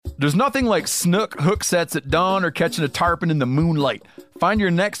There's nothing like snook hook sets at dawn or catching a tarpon in the moonlight. Find your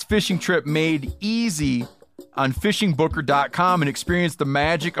next fishing trip made easy on fishingbooker.com and experience the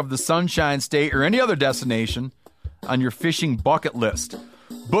magic of the Sunshine State or any other destination on your fishing bucket list.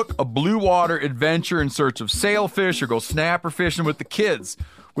 Book a blue water adventure in search of sailfish or go snapper fishing with the kids.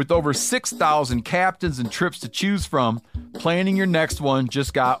 With over 6,000 captains and trips to choose from, planning your next one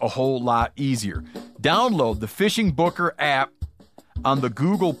just got a whole lot easier. Download the Fishing Booker app on the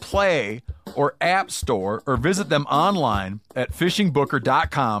Google Play or App Store or visit them online at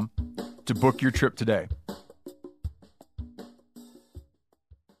fishingbooker.com to book your trip today.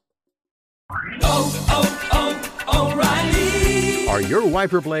 O'Reilly. Are your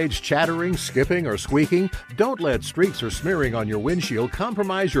wiper blades chattering, skipping, or squeaking? Don't let streaks or smearing on your windshield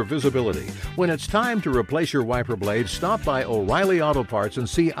compromise your visibility. When it's time to replace your wiper blades, stop by O'Reilly Auto Parts and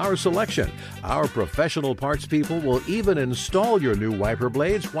see our selection. Our professional parts people will even install your new wiper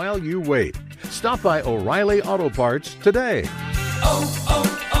blades while you wait. Stop by O'Reilly Auto Parts today.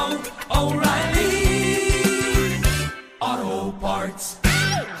 O'Reilly Auto Parts.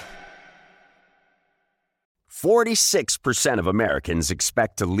 46% of Americans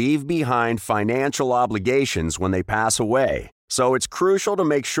expect to leave behind financial obligations when they pass away. So it's crucial to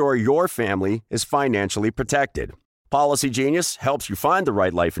make sure your family is financially protected. Policy Genius helps you find the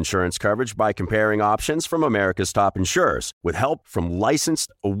right life insurance coverage by comparing options from America's top insurers with help from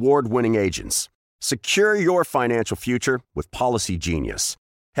licensed, award-winning agents. Secure your financial future with Policy Genius.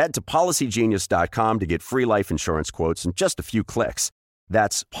 Head to policygenius.com to get free life insurance quotes in just a few clicks.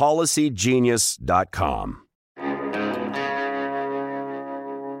 That's policygenius.com.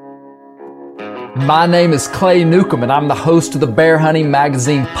 My name is Clay Newcomb, and I'm the host of the Bear Hunting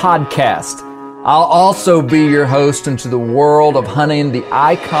Magazine podcast. I'll also be your host into the world of hunting the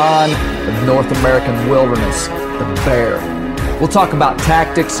icon of North American wilderness, the bear. We'll talk about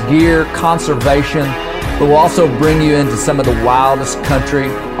tactics, gear, conservation, but we'll also bring you into some of the wildest country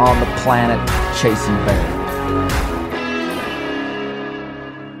on the planet chasing bear.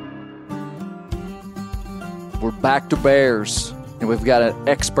 We're back to bears. And we've got an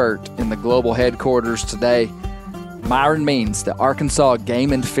expert in the global headquarters today, Myron Means, the Arkansas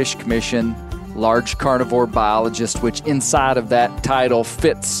Game and Fish Commission large carnivore biologist, which inside of that title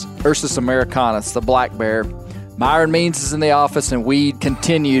fits Ursus americanus, the black bear. Myron Means is in the office, and we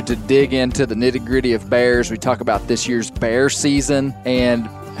continue to dig into the nitty-gritty of bears. We talk about this year's bear season and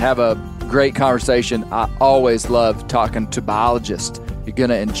have a great conversation. I always love talking to biologists. You're going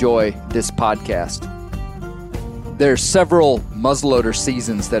to enjoy this podcast. There are several muzzleloader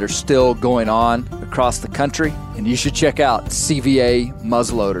seasons that are still going on across the country, and you should check out CVA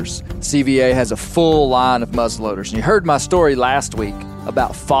muzzleloaders. CVA has a full line of muzzleloaders. And you heard my story last week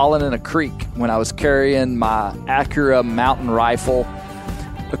about falling in a creek when I was carrying my Acura mountain rifle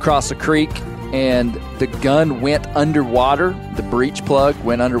across a creek, and the gun went underwater. The breech plug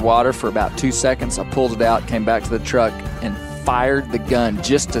went underwater for about 2 seconds. I pulled it out, came back to the truck, and fired the gun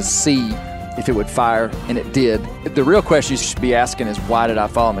just to see if it would fire, and it did. The real question you should be asking is, why did I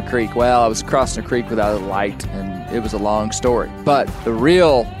fall in the creek? Well, I was crossing the creek without a light, and it was a long story. But the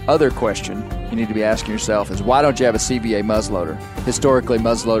real other question you need to be asking yourself is, why don't you have a CVA muzzleloader? Historically,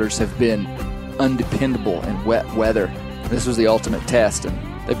 muzzleloaders have been undependable in wet weather. This was the ultimate test, and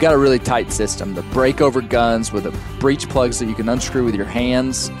they've got a really tight system. The breakover guns with the breech plugs that you can unscrew with your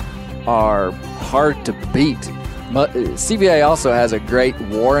hands are hard to beat. CVA also has a great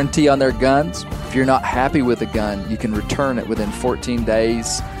warranty on their guns. If you're not happy with a gun, you can return it within 14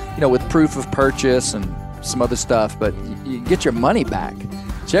 days, with proof of purchase and some other stuff, but you get your money back.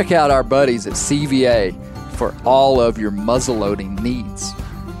 Check out our buddies at CVA for all of your muzzleloading needs.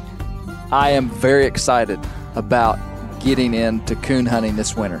 I am very excited about getting into coon hunting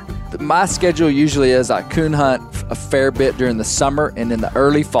this winter. My schedule usually is I coon hunt a fair bit during the summer and in the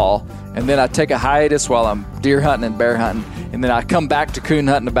early fall, and then I take a hiatus while I'm deer hunting and bear hunting, and then I come back to coon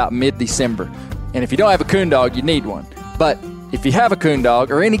hunting about mid-December. And if you don't have a coon dog, you need one. But if you have a coon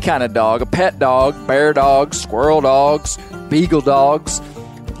dog or any kind of dog, a pet dog, bear dogs, squirrel dogs, beagle dogs,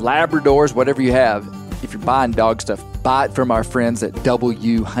 Labradors, whatever you have, if you're buying dog stuff, buy it from our friends at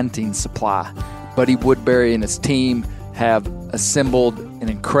W Hunting Supply. Buddy Woodbury and his team have assembled an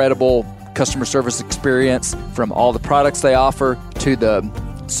incredible customer service experience, from all the products they offer to the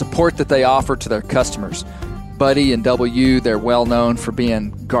support that they offer to their customers. Buddy and W, they're well known for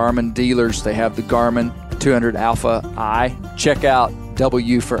being Garmin dealers. They have the Garmin 200 Alpha I. Check out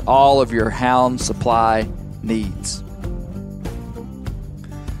W for all of your hound supply needs.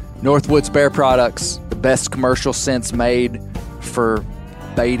 Northwoods Bear Products, the best commercial scents made for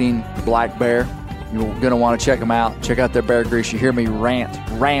baiting black bear. You're going to want to check them out. Check out their bear grease. You hear me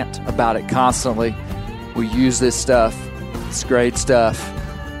rant about it constantly. We use this stuff. It's great stuff.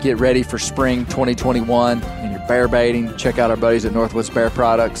 Get ready for spring 2021 and you're bear baiting. Check out our buddies at Northwoods Bear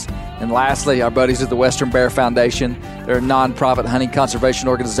Products. And lastly, our buddies at the Western Bear Foundation. They're a nonprofit hunting conservation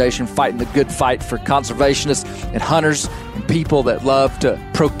organization fighting the good fight for conservationists and hunters and people that love to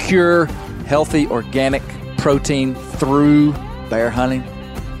procure healthy organic protein through bear hunting.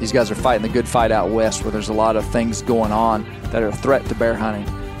 These guys are fighting the good fight out west where there's a lot of things going on that are a threat to bear hunting.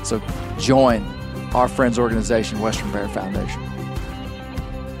 So join our friends' organization, Western Bear Foundation.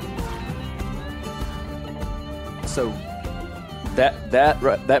 So that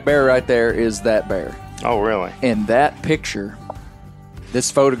bear right there is that bear. Oh, really? And that picture, this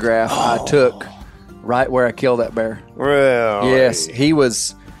photograph I took right where I killed that bear. Really? Yes, he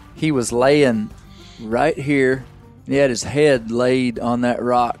was laying right here. He had his head laid on that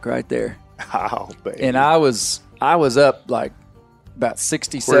rock right there. Oh, baby. And I was up like about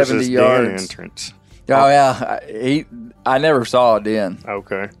 60, Where's 70 his yards. den entrance? Oh, yeah. I never saw a den.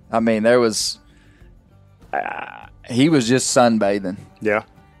 Okay. I mean, there was he was just sunbathing. Yeah.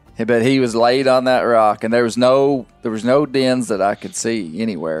 But he was laid on that rock, and there was no dens that I could see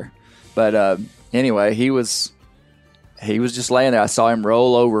anywhere. But anyway, he was just laying there. I saw him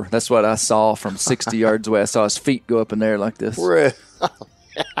roll over. That's what I saw from 60 yards away. I saw his feet go up in there like this.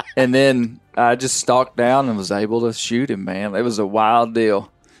 And then I just stalked down and was able to shoot him, man. It was a wild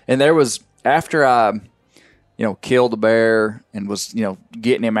deal. And there was, after I, killed the bear and was,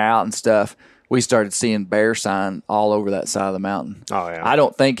 getting him out and stuff, we started seeing bear sign all over that side of the mountain. Oh, yeah. I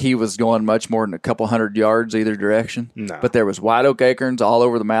don't think he was going much more than a couple hundred yards either direction. No. But there was white oak acorns all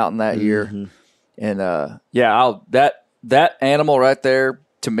over the mountain that year. And, that animal right there,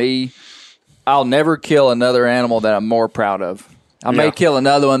 to me, I'll never kill another animal that I'm more proud of. I may kill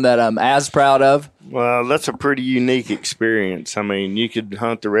another one that I'm as proud of. Well, that's a pretty unique experience. I mean, you could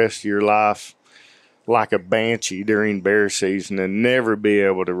hunt the rest of your life like a banshee during bear season and never be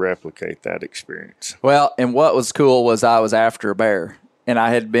able to replicate that experience. Well, and what was cool was I was after a bear, and I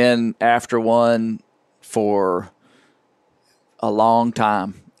had been after one for a long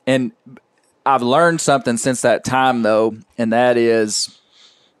time. And I've learned something since that time, though, and that is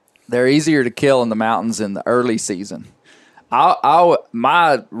they're easier to kill in the mountains in the early season.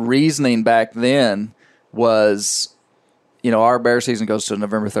 My reasoning back then was, our bear season goes to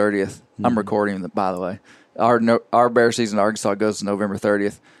November 30th. I'm recording it, by the way. Our bear season in Arkansas goes to November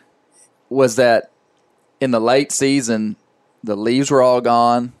 30th. Was that in the late season, the leaves were all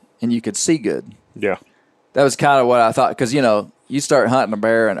gone and you could see good. Yeah. That was kind of what I thought because, you start hunting a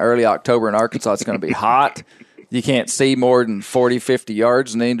bear in early October in Arkansas, it's going to be hot. You can't see more than 40, 50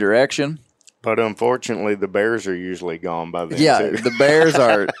 yards in any direction. But unfortunately, the bears are usually gone by then, too. The bears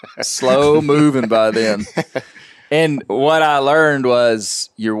are slow moving by then. And what I learned was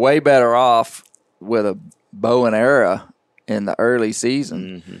you're way better off with a bow and arrow in the early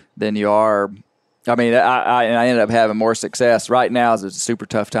season than you are. I mean, I ended up having more success. Right now is a super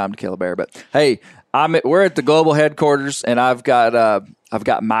tough time to kill a bear. But, hey, we're at the global headquarters, and I've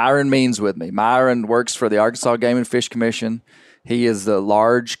got Myron Means with me. Myron works for the Arkansas Game and Fish Commission. He is the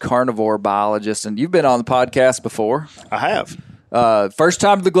large carnivore biologist, and you've been on the podcast before. I have. First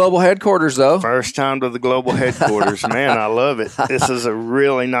time to the global headquarters, though. First time to the global headquarters. Man, I love it. This is a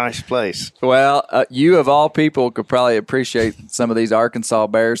really nice place. Well, you of all people could probably appreciate some of these Arkansas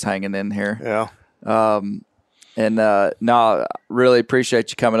bears hanging in here. Yeah. I really appreciate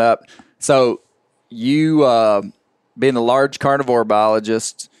you coming up. So you, being a large carnivore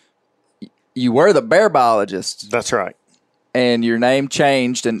biologist, you were the bear biologist. That's right. And your name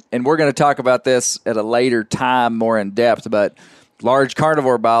changed, and we're going to talk about this at a later time more in depth, but large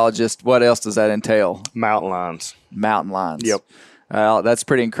carnivore biologist, what else does that entail? Mountain lions. Mountain lions. Yep. Well, that's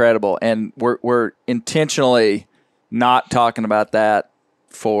pretty incredible. And we're intentionally not talking about that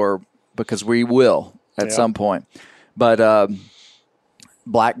because we will at some point. But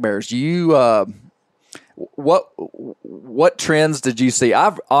black bears, what trends did you see?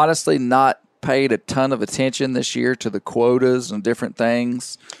 I've honestly not paid a ton of attention this year to the quotas and different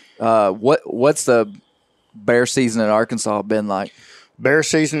things. What's the bear season in Arkansas been like? Bear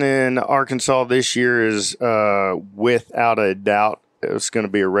season in Arkansas this year is without a doubt it's going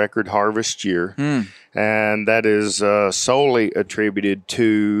to be a record harvest year. And that is solely attributed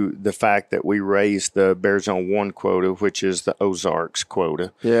to the fact that we raised the Bear Zone 1 quota, which is the Ozarks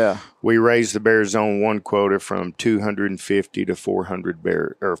quota. Yeah. we raised the bear zone 1 quota from 250 to 400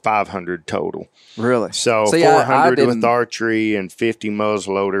 bear, or 500 total. Really? So See, 400 with archery and 50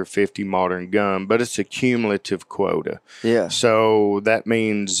 muzzleloader, 50 modern gun, but it's a cumulative quota. Yeah. So that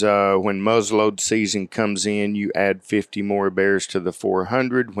means when muzzleload season comes in, you add 50 more bears to the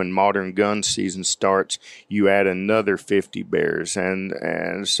 400. When modern gun season starts, you add another 50 bears,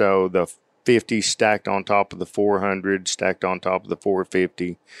 and so the 50 stacked on top of the 400, stacked on top of the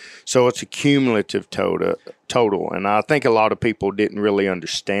 450. So it's a cumulative total. And I think a lot of people didn't really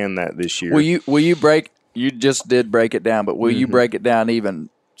understand that this year. Will you break, you just did break it down, but will you break it down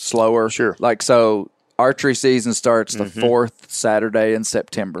even slower? Sure. Like, so archery season starts the 4th Saturday in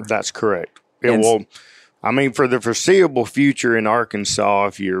September. That's correct. It will. I mean, for the foreseeable future in Arkansas,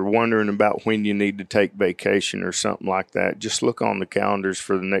 if you're wondering about when you need to take vacation or something like that, just look on the calendars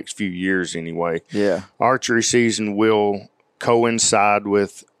for the next few years anyway. Yeah. Archery season will coincide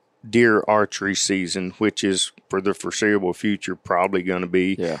with deer archery season, which is for the foreseeable future probably going to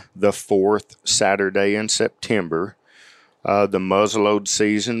be the 4th Saturday in September. The muzzleload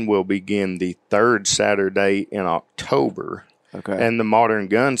season will begin the 3rd Saturday in October. Okay. And the modern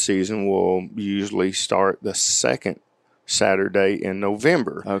gun season will usually start the 2nd Saturday in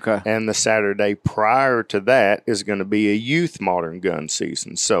November. Okay. And the Saturday prior to that is going to be a youth modern gun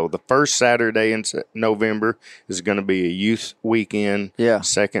season. So the 1st Saturday in November is going to be a youth weekend. Yeah.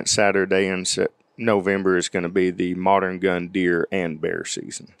 2nd Saturday in November is going to be the modern gun deer and bear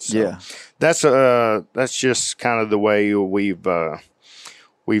season. So that's just kind of the way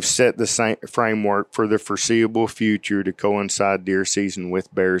we've set the same framework for the foreseeable future to coincide deer season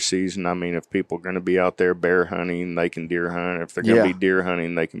with bear season. I mean, if people are going to be out there bear hunting, they can deer hunt. If they're going to be deer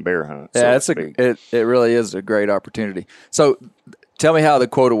hunting, they can bear hunt. Yeah, it really is a great opportunity. So tell me how the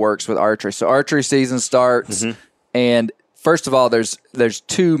quota works with archery. So archery season starts, and first of all, there's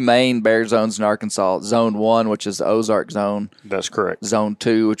 2 main bear zones in Arkansas. Zone 1, which is the Ozark zone. That's correct. Zone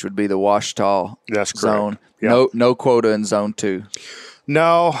 2, which would be the Ouachita That's correct. zone. Yep. No quota in Zone 2.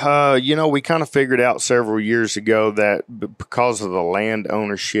 No, we kind of figured out several years ago that because of the land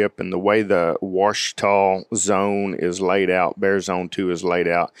ownership and the way the Ouachita zone is laid out, Bear Zone 2 is laid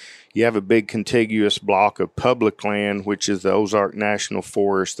out, you have a big contiguous block of public land, which is the Ozark National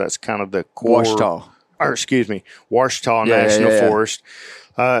Forest. That's kind of the core. Ouachita National Forest.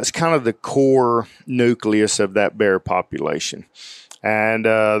 It's kind of the core nucleus of that bear population. And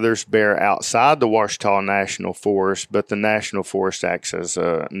there's bear outside the Ouachita National Forest, but the National Forest acts as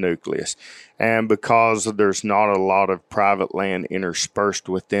a nucleus. And because there's not a lot of private land interspersed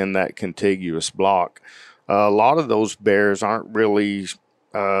within that contiguous block, a lot of those bears aren't really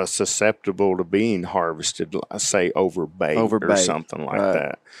susceptible to being harvested, say, over bait or something like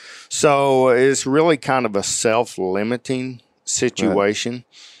that. So it's really kind of a self-limiting situation.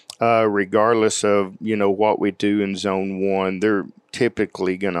 Regardless of, what we do in Zone 1, they're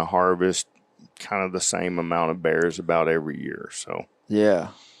typically going to harvest kind of the same amount of bears about every year. So yeah.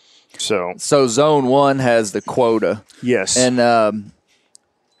 So Zone 1 has the quota. Yes. And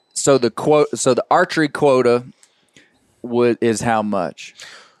so the archery quota is how much?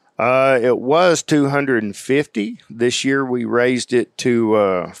 It was 250. This year we raised it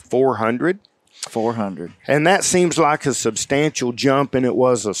to 400. 400. And that seems like a substantial jump, and it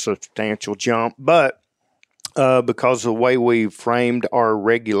was a substantial jump. But because of the way we framed our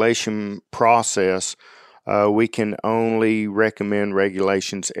regulation process, we can only recommend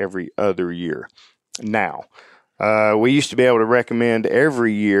regulations every other year. Now, we used to be able to recommend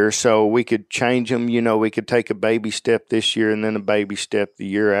every year, so we could change them. We could take a baby step this year and then a baby step the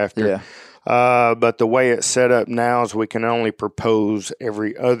year after. Yeah. But the way it's set up now is we can only propose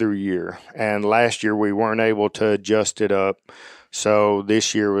every other year. And last year we weren't able to adjust it up. So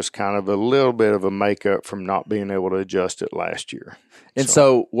this year was kind of a little bit of a makeup from not being able to adjust it last year. And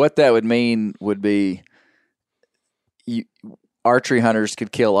so what that would mean would be archery hunters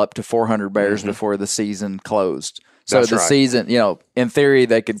could kill up to 400 bears before the season closed. So That's right. Season, in theory,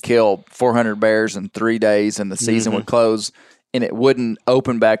 they could kill 400 bears in 3 days and the season would close. And it wouldn't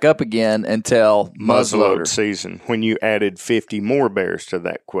open back up again until muzzleloader season, when you added 50 more bears to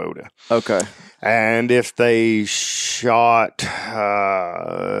that quota. Okay. And if they shot,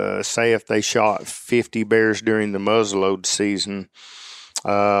 if they shot 50 bears during the muzzleload season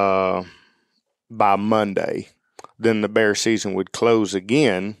by Monday, then the bear season would close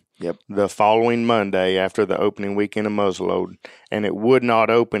again the following Monday after the opening weekend of muzzleload, and it would not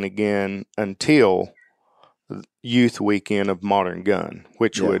open again until youth weekend of modern gun,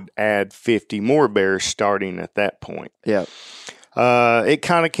 which would add 50 more bears starting at that point. Yeah. It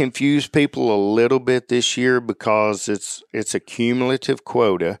kind of confused people a little bit this year because it's a cumulative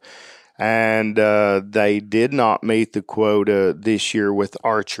quota, and they did not meet the quota this year with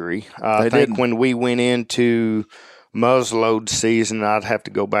archery. I think when we went into muzzleload season, I'd have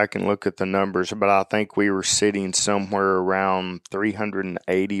to go back and look at the numbers, but I think we were sitting somewhere around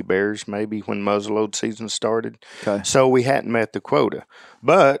 380 bears maybe when muzzleload season started. Okay. So we hadn't met the quota.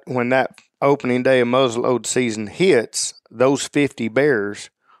 But when that opening day of muzzleload season hits, those 50 bears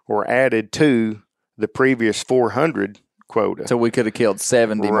were added to the previous 400 quota. So we could have killed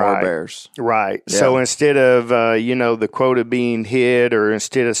 70 more bears. Right. Yeah. So instead of, the quota being hit, or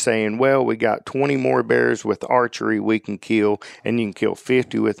instead of saying, well, we got 20 more bears with archery we can kill, and you can kill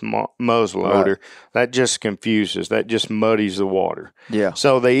 50 with muzzleloader, that just confuses. That just muddies the water. Yeah.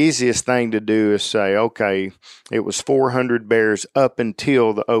 So the easiest thing to do is say, okay, it was 400 bears up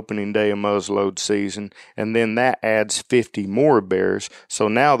until the opening day of muzzleload season, and then that adds 50 more bears. So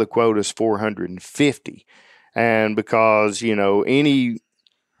now the quota is 450. And because, any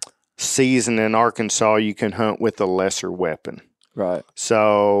season in Arkansas, you can hunt with a lesser weapon. Right.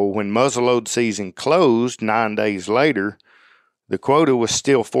 So when muzzleload season closed 9 days later, the quota was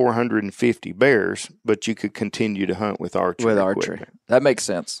still 450 bears, but you could continue to hunt with archery. That makes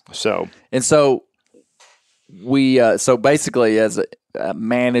sense. So we so basically, as a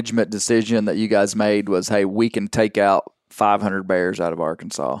management decision that you guys made was, hey, we can take out 500 bears out of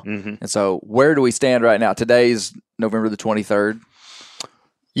Arkansas. Mm-hmm. And so where do we stand right now? Today's November the 23rd.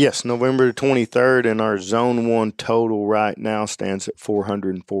 Yes, November the 23rd, and our Zone 1 total right now stands at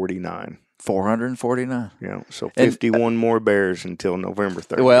 449. 449. Yeah, so 51 more bears until November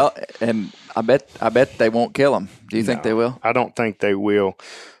 3rd. Well, and I bet they won't kill them. Do you think they will? I don't think they will.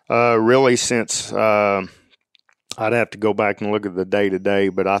 Really, since I'd have to go back and look at the day-to-day,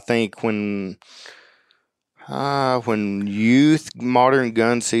 but I think when youth modern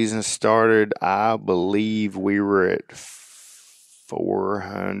gun season started, I believe we were at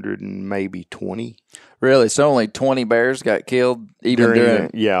 400 and maybe 20. Really? So only 20 bears got killed even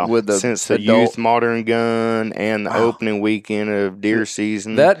since the youth modern gun and the opening weekend of deer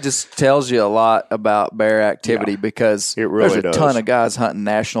season. That just tells you a lot about bear activity because it really there's a ton of guys hunting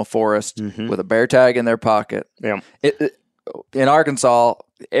national forest with a bear tag in their pocket. Yeah. In Arkansas,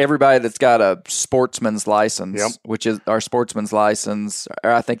 everybody that's got a sportsman's license, which is our sportsman's license,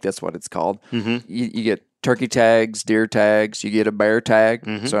 or I think that's what it's called, you get turkey tags, deer tags, you get a bear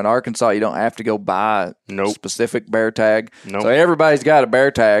tag. So in Arkansas, you don't have to go buy a specific bear tag. So everybody's got a bear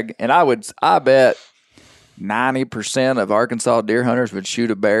tag, and I bet 90% of Arkansas deer hunters would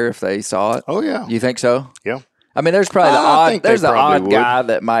shoot a bear if they saw it. Oh, yeah. You think so? Yeah. I mean, there's probably the odd guy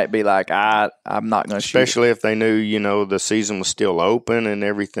that might be like, I'm not going to shoot. Especially if they knew, the season was still open and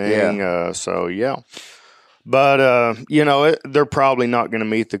everything. Yeah. So, yeah. But, they're probably not going to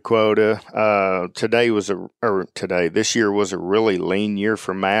meet the quota. This year was a really lean year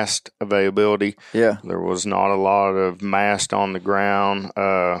for mast availability. Yeah. There was not a lot of mast on the ground.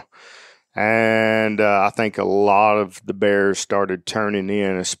 And I think a lot of the bears started turning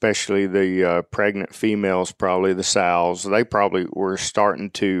in, especially the pregnant females, probably the sows. They probably were starting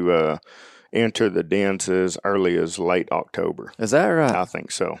to enter the dens as early as late October. Is that right? I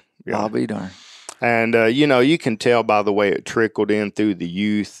think so. Yeah. I'll be darned. And, you can tell by the way it trickled in through the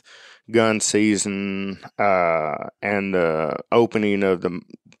youth gun season and the opening of the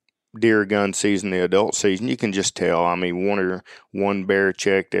deer gun season, the adult season. You can just tell. I mean, one bear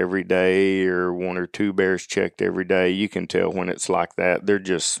checked every day or one or two bears checked every day. You can tell when it's like that. They're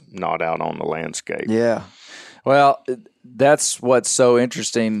just not out on the landscape. Yeah. Well, that's what's so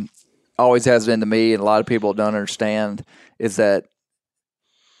interesting, always has been to me, and a lot of people don't understand, is that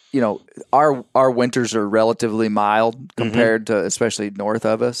our winters are relatively mild compared to especially north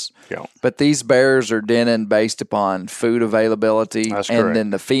of us. Yeah. But these bears are denning based upon food availability. That's and correct. Then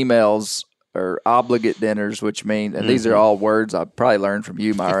the females are obligate dinners, which mean, and these are all words I probably learned from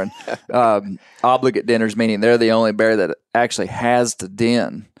you, Myron. Obligate dinners meaning they're the only bear that actually has to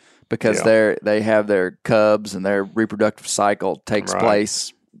den because they have their cubs and their reproductive cycle takes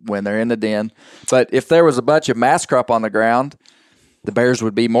place when they're in the den. But if there was a bunch of mass crop on the ground, the bears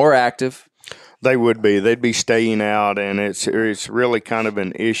would be more active. They would be. They'd be staying out, and it's really kind of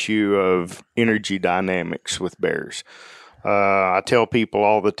an issue of energy dynamics with bears. I tell people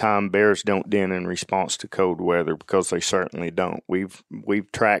all the time bears don't den in response to cold weather because they certainly don't. We've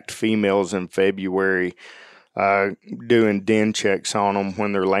tracked females in February doing den checks on them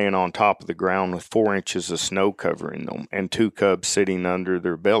when they're laying on top of the ground with 4 inches of snow covering them and 2 cubs sitting under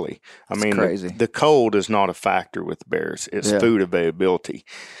their belly. Crazy. The cold is not a factor with bears. It's food availability.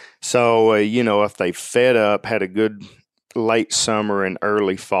 So, if they fed up, had a good late summer and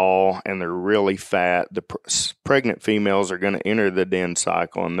early fall, and they're really fat, the pregnant females are going to enter the den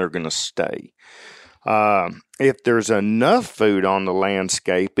cycle, and they're going to stay. If there's enough food on the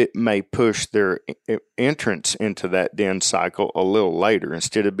landscape, it may push their entrance into that den cycle a little later.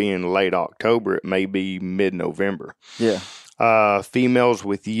 Instead of being late October, it may be mid-November. Yeah. Females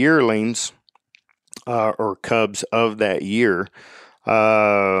with yearlings or cubs of that year,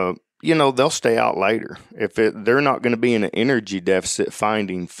 they'll stay out later. If they're not going to be in an energy deficit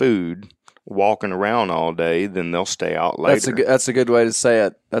finding food, walking around all day, then they'll stay out later. That's a good way to say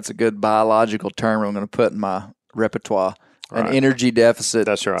it. That's a good biological term I'm going to put in my repertoire. Right. An energy deficit.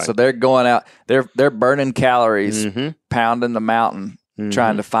 That's right. So they're going out, they're burning calories, pounding the mountain,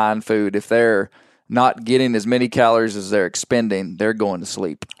 trying to find food. If they're not getting as many calories as they're expending, they're going to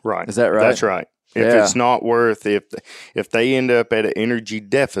sleep. Right. Is that right? That's right. If it's not worth, if they end up at an energy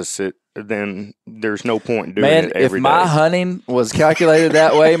deficit, then there's no point in doing it every day. If my hunting was calculated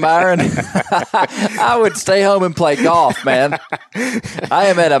that way, Myron, I would stay home and play golf, man. I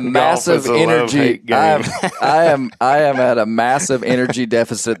am at a massive energy. I am at a massive energy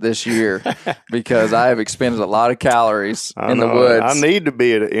deficit this year because I have expended a lot of calories in the woods. I need to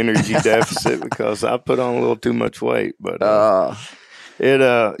be at an energy deficit because I put on a little too much weight, but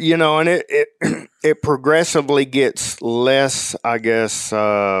it progressively gets less, I guess,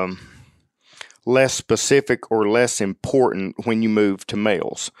 less specific or less important when you move to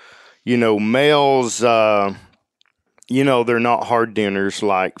males. Males, they're not hard dinners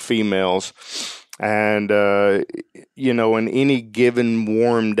like females. And, in any given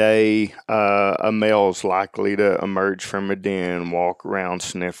warm day, a male is likely to emerge from a den, walk around,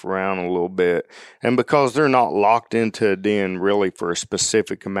 sniff around a little bit. And because they're not locked into a den really for a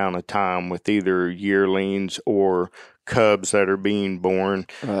specific amount of time with either yearlings or cubs that are being born.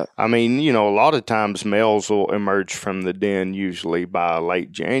 Right. I mean, a lot of times males will emerge from the den usually by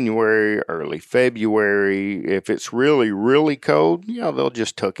late January, early February. If it's really, really cold, they'll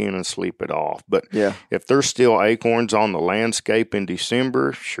just tuck in and sleep it off. But if there's still acorns on the landscape in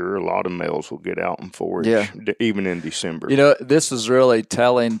December, sure, a lot of males will get out and forage even in December. This is really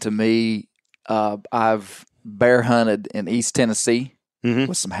telling to me. I've bear hunted in East Tennessee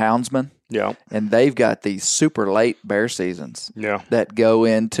with some houndsmen. Yeah. And they've got these super late bear seasons that go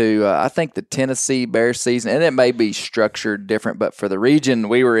into, I think, the Tennessee bear season. And it may be structured different, but for the region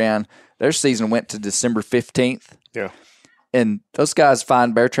we were in, their season went to December 15th. Yeah. And those guys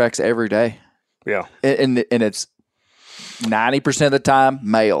find bear tracks every day. Yeah. And it's 90% of the time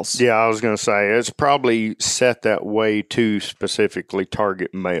males. Yeah, I was going to say, it's probably set that way to specifically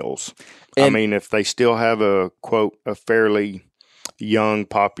target males. If they still have a fairly young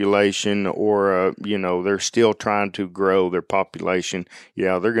population or they're still trying to grow their population,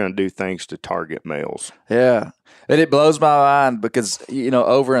 they're going to do things to target males. And it blows my mind because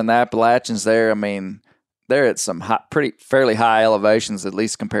over in the Appalachians there, they're at some fairly high elevations, at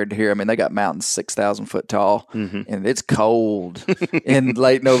least compared to here. They got mountains 6,000 foot tall, and it's cold in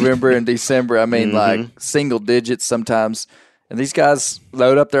late November and December. Like single digits sometimes, and these guys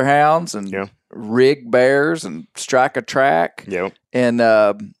load up their hounds and rig bears and strike a track and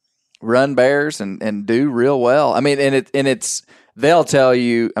run bears and do real well. They'll tell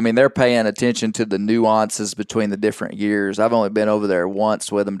you, they're paying attention to the nuances between the different years. I've only been over there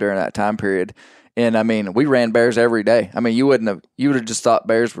once with them during that time period. And we ran bears every day. You would have just thought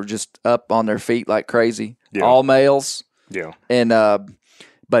bears were just up on their feet like crazy. Yeah. All males. Yeah. And,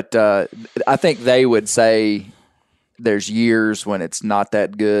 but I think they would say there's years when it's not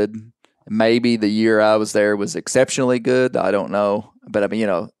that good. Maybe the year I was there was exceptionally good. I don't know. But,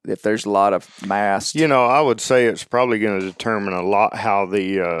 if there's a lot of mass. I would say it's probably going to determine a lot how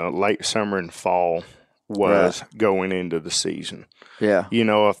the late summer and fall was going into the season. Yeah.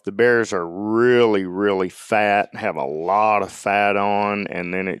 If the bears are really, really fat, have a lot of fat on,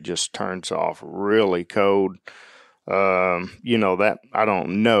 and then it just turns off really cold, that I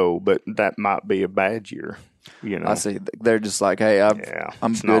don't know, but that might be a bad year. I see. They're just like, hey, I'm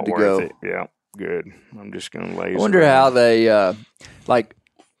good to go. It. Yeah, good. I'm just going to lazy. I wonder how they,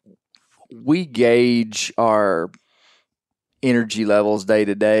 we gauge our energy levels day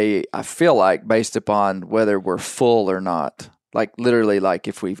to day, I feel like, based upon whether we're full or not. Like literally, like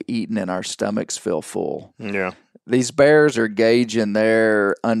if we've eaten and our stomachs feel full. Yeah. These bears are gauging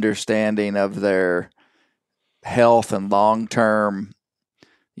their understanding of their health and long-term,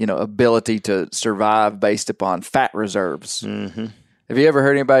 ability to survive based upon fat reserves. Mm-hmm. Have you ever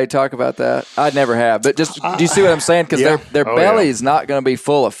heard anybody talk about that? I never have. But just do you see what I'm saying? Because their belly is not going to be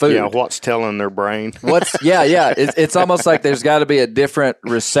full of food. Yeah, what's telling their brain? Yeah. It's almost like there's got to be a different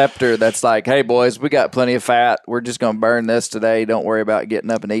receptor that's like, hey, boys, we got plenty of fat. We're just going to burn this today. Don't worry about getting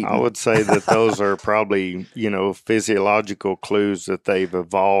up and eating. I would say that those are probably, physiological clues that they've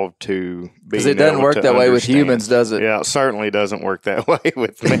evolved to be. Because it doesn't work that way with humans, does it? Yeah, it certainly doesn't work that way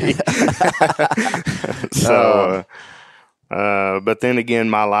with me. So, but then again,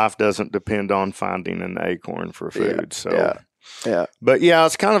 my life doesn't depend on finding an acorn for food. Yeah. But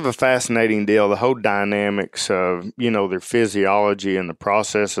it's kind of a fascinating deal. The whole dynamics of, their physiology and the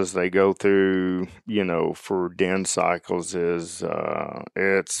processes they go through, for den cycles is,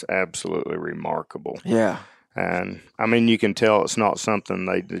 it's absolutely remarkable. Yeah. And I mean, you can tell it's not something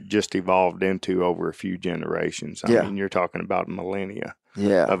they just evolved into over a few generations. I mean, you're talking about millennia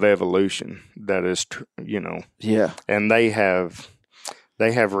of evolution. That is, and they have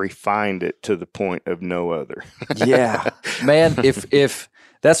refined it to the point of no other. Yeah, man. If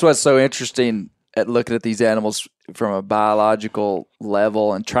that's what's so interesting at looking at these animals from a biological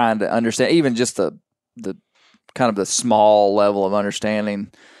level and trying to understand, even just the kind of the small level of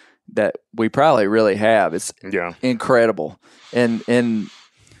understanding that we probably really have. It's incredible. And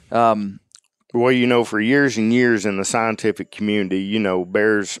well, for years and years in the scientific community,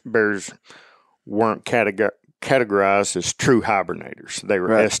 bears weren't categorized as true hibernators. They were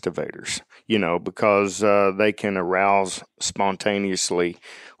estivators, because they can arouse spontaneously,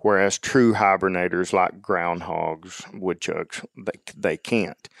 whereas true hibernators like groundhogs, woodchucks, they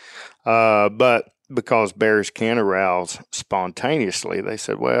can't. But because bears can arouse spontaneously, they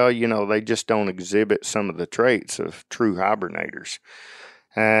said, well, they just don't exhibit some of the traits of true hibernators.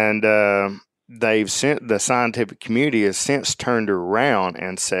 And the scientific community has since turned around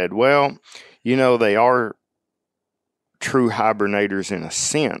and said, well, they are true hibernators in a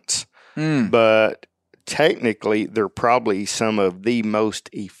sense, but technically they're probably some of the most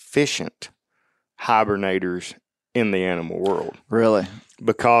efficient hibernators in the animal world. Really?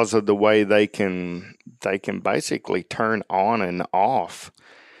 Because of the way they can basically turn on and off,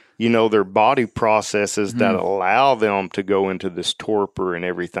 their body processes that allow them to go into this torpor and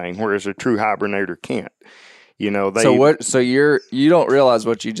everything, whereas a true hibernator can't. So you don't realize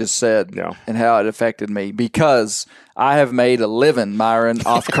what you just said and how it affected me, because I have made a living, Myron,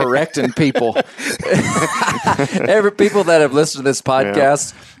 off correcting people. People that have listened to this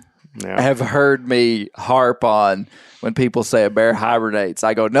podcast have heard me harp on when people say a bear hibernates.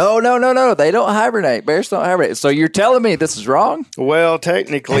 I go, no, they don't hibernate. Bears don't hibernate. So you're telling me this is wrong? Well,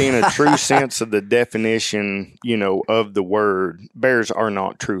 technically, in a true sense of the definition, of the word, bears are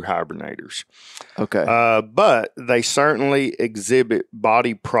not true hibernators. Okay. But they certainly exhibit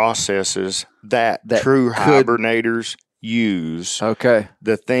body processes that true hibernators use. Okay.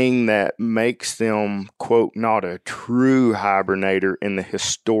 The thing that makes them, quote, not a true hibernator in the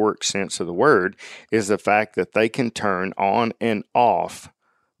historic sense of the word is the fact that they can turn on and off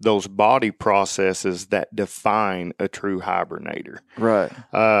those body processes that define a true hibernator. Right.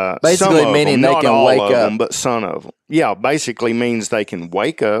 Basically meaning they can wake up. But some of them. Yeah, basically means they can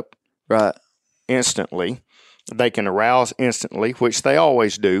wake up instantly. They can arouse instantly, which they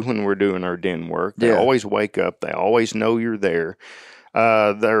always do when we're doing our den work. They always wake up. They always know you're there.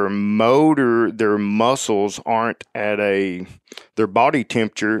 Their muscles aren't their body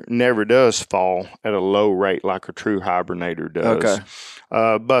temperature never does fall at a low rate like a true hibernator does. Okay.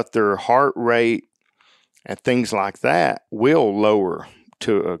 But their heart rate and things like that will lower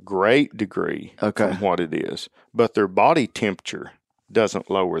to a great degree from what it is. But their body temperature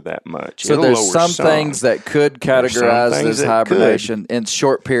doesn't lower that much. So there's some things that could categorize as hibernation in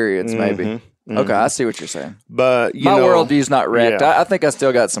short periods, maybe. Mm-hmm. Okay, I see what you're saying. But my worldview's not wrecked. Yeah. I think I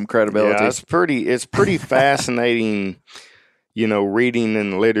still got some credibility. Yeah, it's pretty fascinating, reading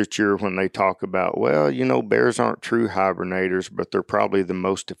in literature when they talk about, bears aren't true hibernators, but they're probably the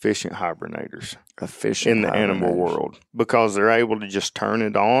most efficient hibernators in the animal world, because they're able to just turn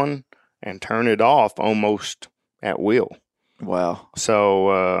it on and turn it off almost at will. Wow.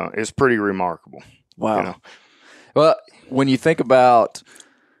 So it's pretty remarkable. Wow. Well, when you think about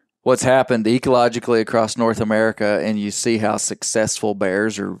what's happened ecologically across North America and you see how successful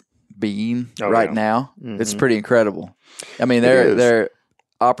bears are being now, it's pretty incredible. I mean, they're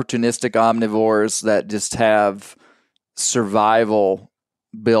opportunistic omnivores that just have survival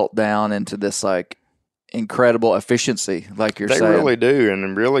built down into this like incredible efficiency, like you're saying. They really do.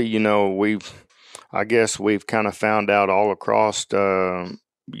 And really, I guess we've kind of found out all across,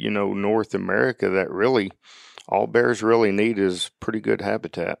 North America that really all bears really need is pretty good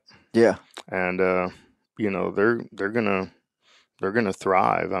habitat. Yeah. And, they're going to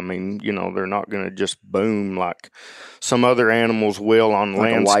thrive. I mean, they're not going to just boom like some other animals will on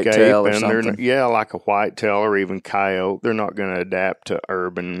like landscape. A whitetail or and something. like a whitetail or even coyote. They're not going to adapt to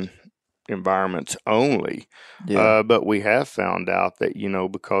urban environments only. Yeah. But we have found out that,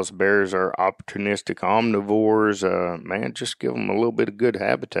 because bears are opportunistic omnivores, man, just give them a little bit of good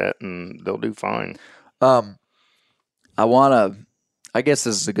habitat and they'll do fine. I guess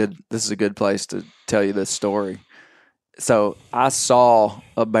this is a good place to tell you this story. So I saw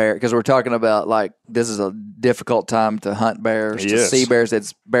a bear, because we're talking about like this is a difficult time to hunt bears, to see bears.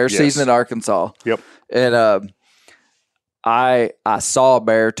 It's bear season in Arkansas. Yep. And I saw a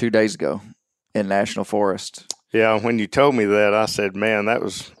bear 2 days ago in National Forest. Yeah, when you told me that, I said, man,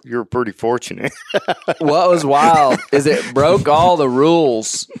 you were pretty fortunate. What was wild is it broke all the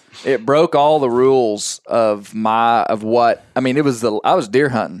rules. It broke all the rules of what, I mean, I was deer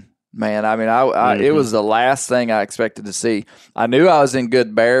hunting, man. I mean, it was the last thing I expected to see. I knew I was in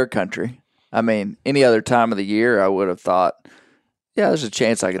good bear country. I mean, any other time of the year, I would have thought, yeah, there's a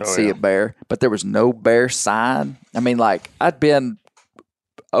chance I could see a bear, but there was no bear sign. I mean, like I'd been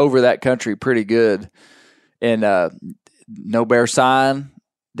over that country pretty good. And no bear sign,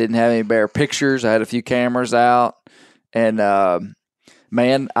 didn't have any bear pictures. I had a few cameras out. And,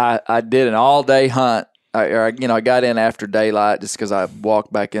 man, I did an all-day hunt. I got in after daylight just because I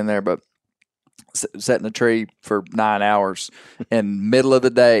walked back in there, but sat in a tree for 9 hours in middle of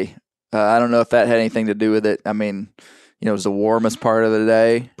the day. I don't know if that had anything to do with it. I mean, it was the warmest part of the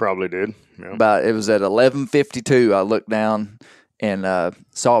day. Probably did. Yeah. But it was at 11:52. I looked down and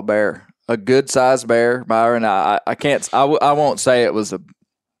saw a bear. A good sized bear, Byron. I won't say it was a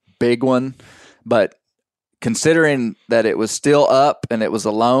big one, but considering that it was still up and it was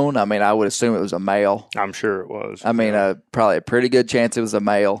alone, I mean, I would assume it was a male. I'm sure it was. I mean, probably a pretty good chance it was a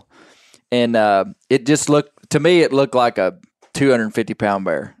male. And it just looked like a 250-pound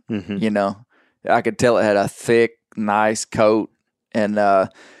bear. Mm-hmm. I could tell it had a thick, nice coat, and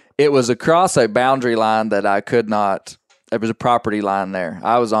it was across a boundary line that I could not. There was a property line there.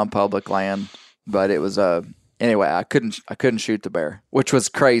 I was on public land, but it was anyway. I couldn't shoot the bear, which was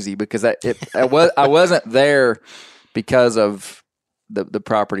crazy because I wasn't there because of the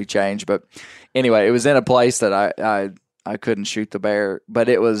property change. But anyway, it was in a place that I couldn't shoot the bear. But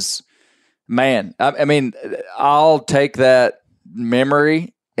it was, man. I mean, I'll take that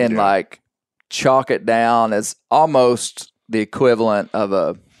memory and like chalk it down as almost the equivalent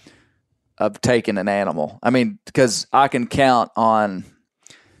of taking an animal. I mean, because I can count on,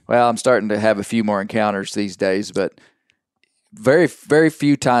 well, I'm starting to have a few more encounters these days, but very, very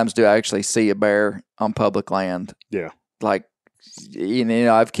few times do I actually see a bear on public land. Yeah. Like,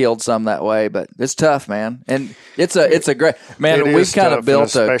 I've killed some that way, but it's tough, man. And it's a great, man, we've kind of built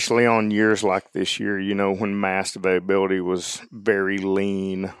especially on years like this year, when mass availability was very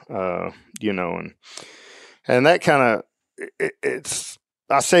lean, and that kind of,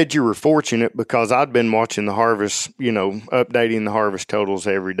 I said you were fortunate because I'd been watching the harvest, updating the harvest totals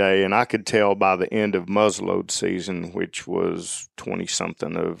every day, and I could tell by the end of muzzleload season, which was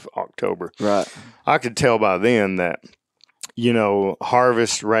 20-something of October. Right. I could tell by then that,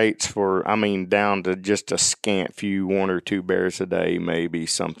 harvest rates down to just a scant few, 1 or 2 bears a day, maybe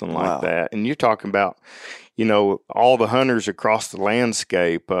something like that. And you're talking about, all the hunters across the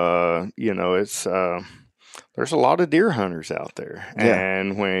landscape, it's there's a lot of deer hunters out there. Yeah.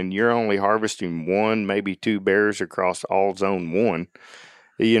 And when you're only harvesting 1, maybe 2 bears across all zone 1,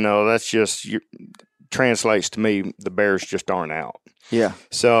 that's just translates to me, the bears just aren't out. Yeah.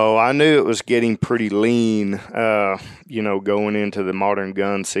 So I knew it was getting pretty lean, going into the modern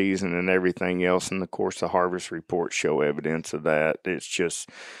gun season and everything else. And of course, the harvest reports show evidence of that. It's just,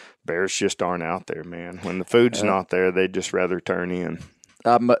 bears just aren't out there, man. When the food's not there, they'd just rather turn in.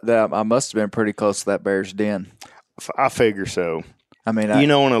 I must have been pretty close to that bear's den. I figure so. I mean,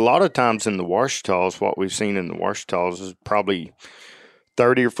 and a lot of times in the Ouachitas, what we've seen in the Ouachitas is probably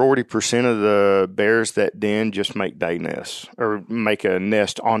 30 or 40% of the bears that den just make day nests or make a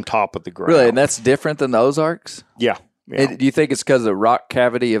nest on top of the ground. Really? And that's different than the Ozarks? Yeah. Do you think it's because of rock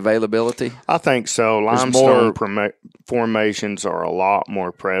cavity availability? I think so. Limestone formations are a lot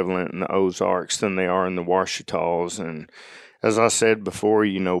more prevalent in the Ozarks than they are in the Ouachitas. And as I said before,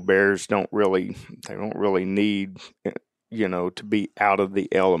 bears don't really need, to be out of the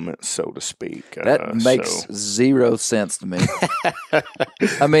elements, so to speak. That makes zero sense to me.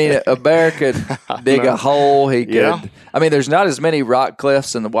 I mean, a bear could dig a hole. He could. Yeah. I mean, there's not as many rock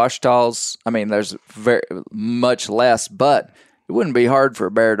cliffs in the Ouachitas. I mean, there's very much less, but it wouldn't be hard for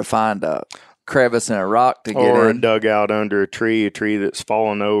a bear to find a crevice in a rock to get or in. a dugout under a tree that's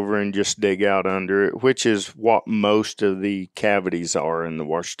fallen over, and just dig out under it, which is what most of the cavities are in the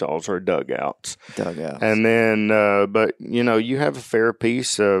Ouachitas, are dugouts. And then, but you have a fair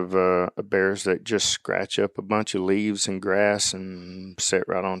piece of bears that just scratch up a bunch of leaves and grass and sit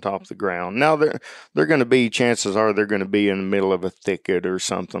right on top of the ground. Now they're going to be, chances are they're going to be in the middle of a thicket or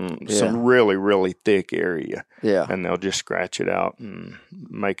something, some really, really thick area. Yeah. And they'll just scratch it out and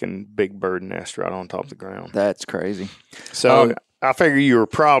making big bird nest right on top of the ground. That's crazy. So I figure you were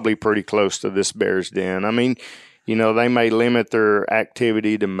probably pretty close to this bear's den. I mean, they may limit their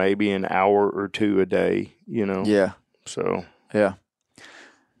activity to maybe an hour or two a day, Yeah. So. Yeah.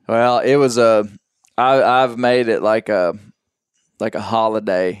 Well, it was I've made it like a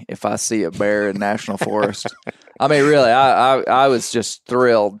holiday if I see a bear in National Forest. I mean, really, I was just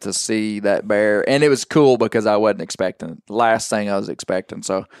thrilled to see that bear, and it was cool because I wasn't expecting it. The last thing I was expecting.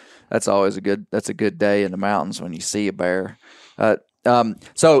 So that's always a good day in the mountains when you see a bear.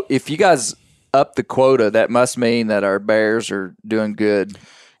 So if you guys up the quota, that must mean that our bears are doing good.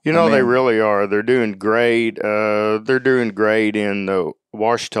 They really are. They're doing great. They're doing great in the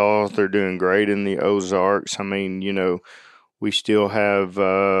Ouachitas. They're doing great in the Ozarks. I mean, we still have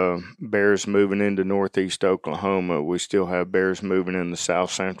bears moving into northeast Oklahoma. We still have bears moving into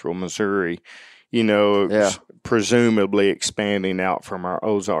south central Missouri, presumably expanding out from our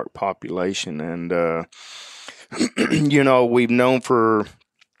Ozark population. And, we've known for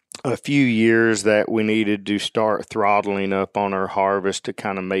a few years that we needed to start throttling up on our harvest to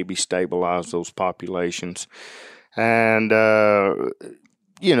kind of maybe stabilize those populations. And,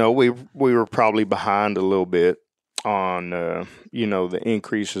 we were probably behind a little bit on, the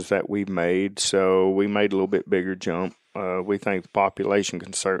increases that we've made. So we made a little bit bigger jump. We think the population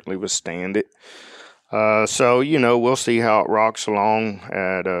can certainly withstand it. So, we'll see how it rocks along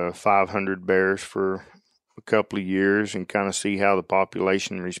at 500 bears for a couple of years and kind of see how the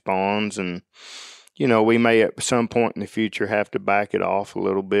population responds. And, we may at some point in the future have to back it off a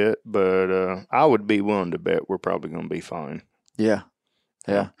little bit, but I would be willing to bet we're probably going to be fine. Yeah.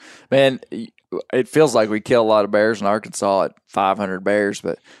 Yeah. Man, it feels like we kill a lot of bears in Arkansas at 500 bears,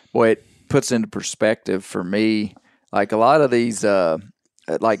 but boy, it puts into perspective for me, like a lot of these,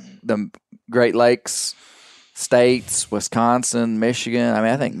 like the Great Lakes states, Wisconsin, Michigan. I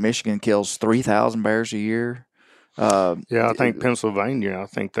mean, I think Michigan kills 3,000 bears a year. I think Pennsylvania, I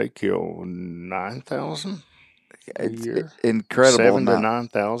think they kill 9,000 a year. Incredible. 7,000 to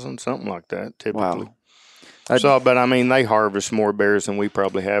 9,000, something like that, typically. Wow. But I mean, they harvest more bears than we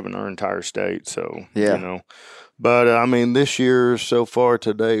probably have in our entire state. So, But I mean, this year so far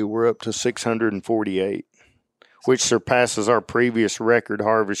today, we're up to 648, which surpasses our previous record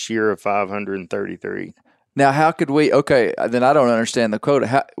harvest year of 533. Now, how could we? Okay, then I don't understand the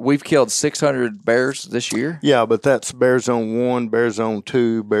quota. We've killed 600 bears this year. Yeah, but that's Bear Zone 1, Bear Zone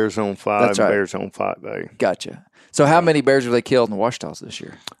 2, Bear Zone 5, That's right. and Bear Zone 5A. Gotcha. So, how many bears have they killed in the Ouachitas this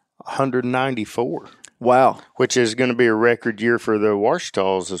year? 194. Wow. Which is going to be a record year for the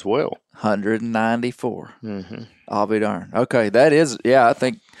Ouachitas as well. 194. Mm-hmm. I'll be darned. Okay, that is, I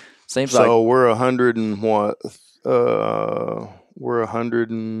think, seems like. So we're 100 and what? We're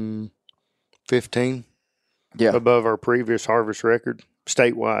 115 above our previous harvest record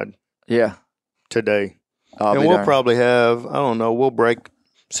statewide. Yeah. Today. And we'll probably have, I don't know, we'll break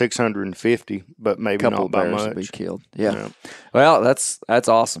 650, but maybe not by much. Will be killed. Yeah. Well, that's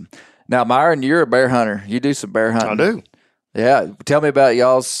awesome. Now, Myron, you're a bear hunter. You do some bear hunting. I do. Yeah. Tell me about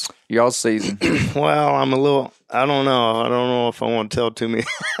y'all's season. Well, I'm a little, I don't know if I want to tell too many.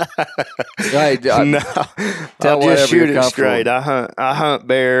 Hey, no, I'll just shoot it straight. I hunt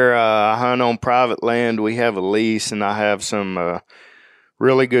bear. I hunt on private land. We have a lease, and I have some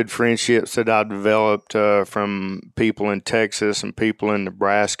really good friendships that I developed from people in Texas and people in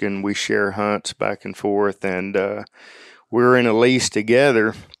Nebraska, and we share hunts back and forth. And we're in a lease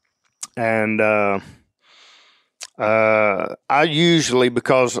together. And I usually,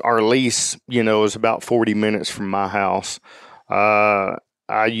 because our lease, is about 40 minutes from my house, I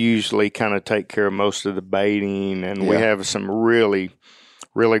usually kind of take care of most of the baiting. And we have some really,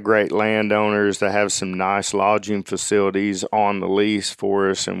 really great landowners that have some nice lodging facilities on the lease for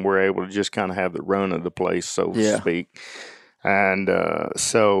us. And we're able to just kind of have the run of the place, so to speak. And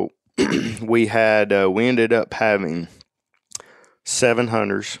so we ended up having 7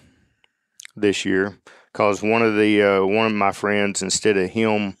 hunters this year, because one of my friends, instead of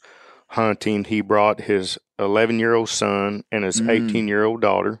him hunting, he brought his 11-year-old son and his 18-year-old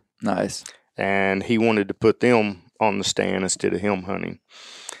daughter. Nice. And he wanted to put them on the stand instead of him hunting.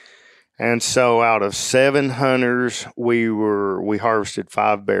 And so out of 7 hunters, we harvested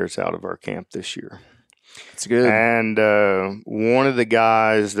 5 bears out of our camp this year. It's good. And one of the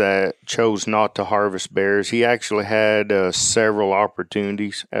guys that chose not to harvest bears, he actually had several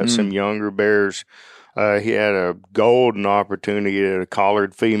opportunities at some younger bears. He had a golden opportunity at a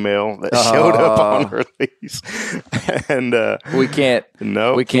collared female that showed up on release. And we can't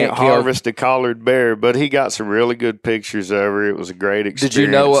harvest a collared bear, but he got some really good pictures of her. It was a great experience. Did you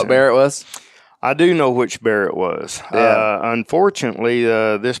know what bear it was? I do know which bear it was. Yeah. Unfortunately,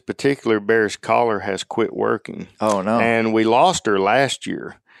 this particular bear's collar has quit working. Oh, no. And we lost her last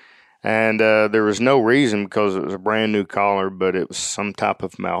year. And there was no reason because it was a brand new collar, but it was some type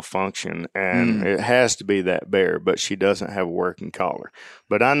of malfunction. And it has to be that bear, but she doesn't have a working collar.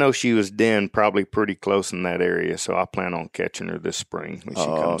 But I know she was denned probably pretty close in that area, so I plan on catching her this spring when she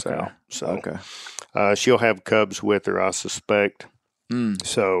comes out. So she'll have cubs with her, I suspect.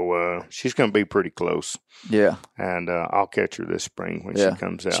 So she's going to be pretty close. Yeah. And I'll catch her this spring when she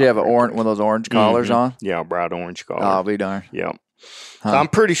comes out. She have one of those orange collars on? Yeah, a bright orange collar. Oh, be darned. Yeah. So I'm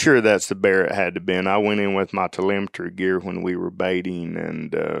pretty sure that's the bear it had to be. And I went in with my telemetry gear when we were baiting,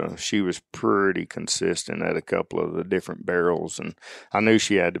 and she was pretty consistent at a couple of the different barrels. And I knew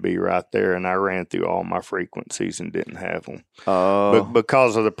she had to be right there, and I ran through all my frequencies and didn't have them. Oh. But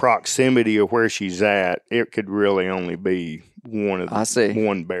because of the proximity of where she's at, it could really only be one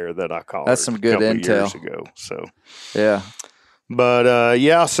one bear that I caught. That's some good intel. Years ago. So yeah. But,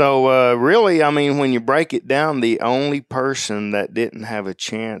 really, I mean, when you break it down, the only person that didn't have a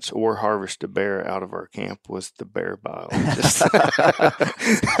chance or harvest a bear out of our camp was the bear biologist. Isn't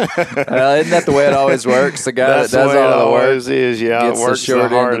that the way it always works? The guy that does all the work is, yeah. Gets it works the short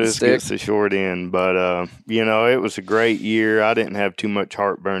the hardest, end gets the short end. But, it was a great year. I didn't have too much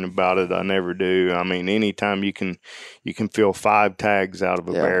heartburn about it. I never do. I mean, anytime you can fill 5 tags out of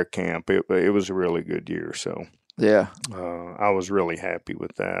a bear camp, it was a really good year. So. Yeah. I was really happy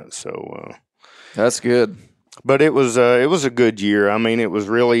with that. So that's good. But it was a good year. I mean, it was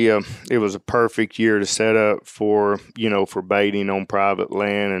really it was a perfect year to set up for baiting on private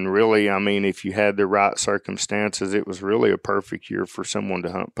land. And really, I mean, if you had the right circumstances, it was really a perfect year for someone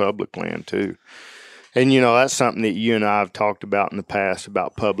to hunt public land too. And, that's something that you and I have talked about in the past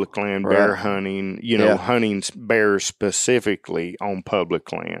about public land bear hunting, hunting bears specifically on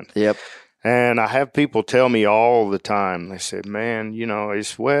public land. Yep. And I have people tell me all the time, they said, man, you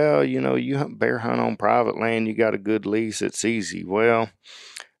bear hunt on private land, you got a good lease, it's easy. Well,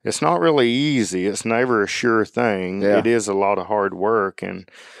 it's not really easy. It's never a sure thing. Yeah. It is a lot of hard work. And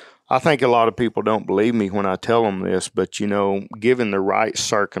I think a lot of people don't believe me when I tell them this, but, given the right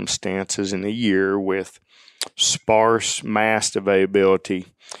circumstances in a year with sparse mast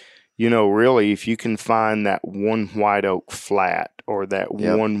availability, really, if you can find that one white oak flat or that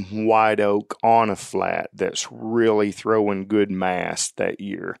one white oak on a flat that's really throwing good mast that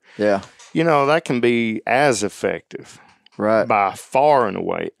year, that can be as effective, right? By far and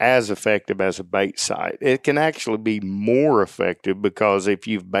away, as effective as a bait site. It can actually be more effective because if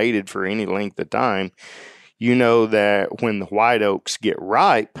you've baited for any length of time, you know that when the white oaks get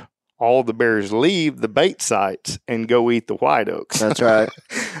ripe, all the bears leave the bait sites and go eat the white oaks. That's right.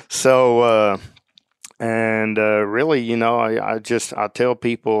 So, really, I tell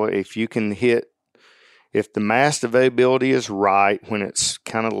people if the mast availability is right, when it's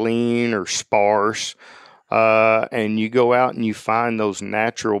kind of lean or sparse, and you go out and you find those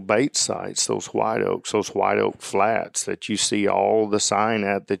natural bait sites, those white oak flats that you see all the sign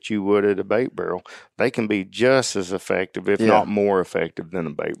at that you would at a bait barrel, they can be just as effective, if not more effective than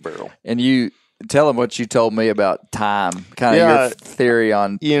a bait barrel. And you tell them what you told me about time, kind of your theory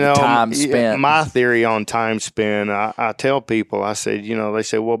on time spent. My theory on time spent, I tell people, I said, they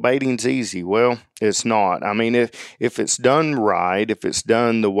say, well, baiting's easy. Well, it's not. I mean, if it's done right, if it's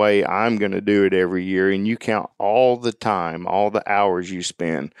done the way I'm going to do it every year, and you count all the time, all the hours you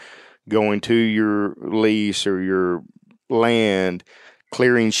spend going to your lease or your land,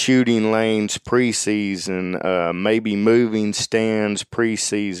 clearing shooting lanes preseason, maybe moving stands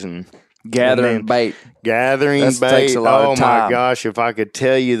preseason, gathering bait. Takes a lot of time. My gosh, if I could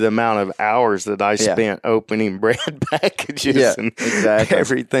tell you the amount of hours that I spent opening bread packages and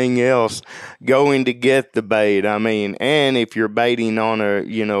everything else going to get the bait. I mean, and if you're baiting on a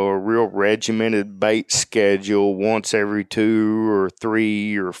real regimented bait schedule once every 2 or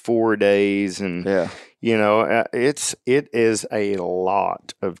 3 or 4 days, and it is a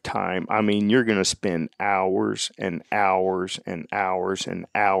lot of time. I mean, you're going to spend hours and hours and hours and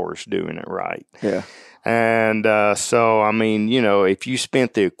hours doing it right. Yeah. And so, I mean, if you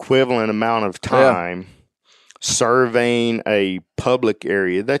spent the equivalent amount of time surveying a public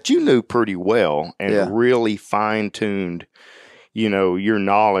area that you knew pretty well and really fine-tuned, your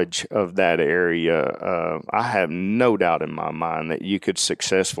knowledge of that area, I have no doubt in my mind that you could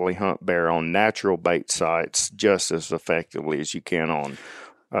successfully hunt bear on natural bait sites just as effectively as you can on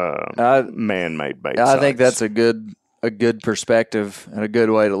man-made bait sites. I think that's a good perspective and a good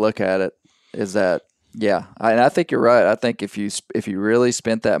way to look at it. Is that and I think you're right. I think if you really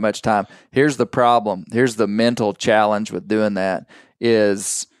spent that much time, here's the problem. Here's the mental challenge with doing that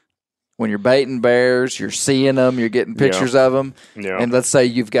is when you're baiting bears, you're seeing them, you're getting pictures of them, and let's say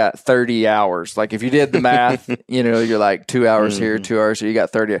you've got 30 hours. Like if you did the math, you're like 2 hours here, 2 hours here, you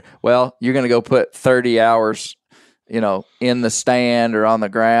got 30. Well, you're going to go put 30 hours, in the stand or on the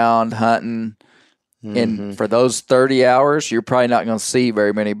ground hunting. And for those 30 hours, you're probably not going to see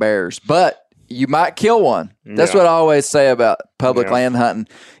very many bears, but you might kill one. That's what I always say about public land hunting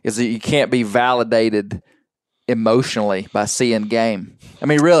is that you can't be validated emotionally by seeing game. I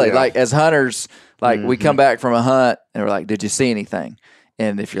mean, really, like as hunters, like we come back from a hunt and we're like, did you see anything?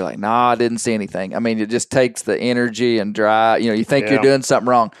 And if you're like, nah, I didn't see anything. I mean, it just takes the energy and drive. You think you're doing something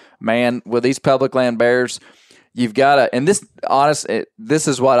wrong. Man, with these public land bears, you've got to, and this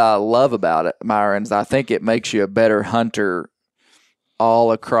is what I love about it, Myron, is I think it makes you a better hunter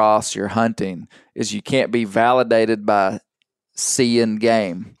all across your hunting, is you can't be validated by seeing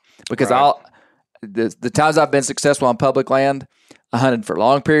game. Because the times I've been successful on public land, I hunted for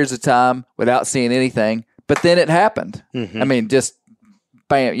long periods of time without seeing anything, but then it happened. I mean, just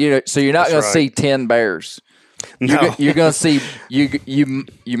bam, so you're not going to see 10 bears. No. You're going to see,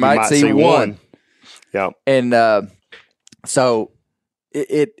 you might see one. Yep. And so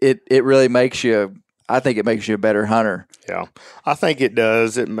it really makes you, I think it makes you a better hunter. Yeah, I think it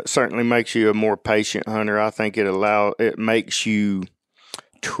does. It certainly makes you a more patient hunter. I think it makes you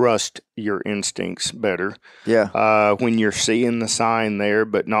trust your instincts better. Yeah. When you're seeing the sign there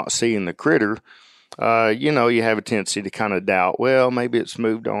but not seeing the critter, you have a tendency to kind of doubt, well, maybe it's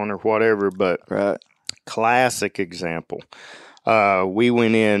moved on or whatever. But classic example, we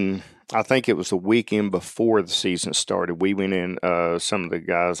went in, I think it was the weekend before the season started. We went in, some of the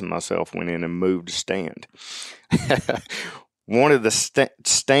guys and myself went in and moved a stand. One of the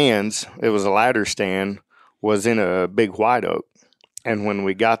stands, it was a ladder stand, was in a big white oak. And when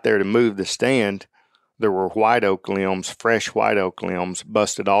we got there to move the stand, there were white oak limbs, fresh white oak limbs,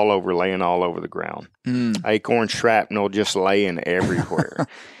 busted all over, laying all over the ground. Acorn shrapnel just laying everywhere.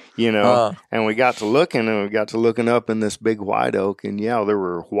 And we got to looking up in this big white oak, and there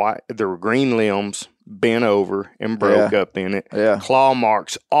were green limbs bent over and broke up in it. Yeah. Claw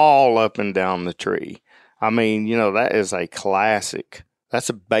marks all up and down the tree. I mean, that is a classic. That's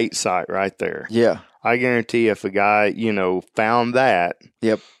a bait site right there. Yeah. I guarantee if a guy, found that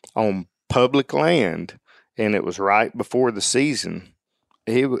on public land and it was right before the season,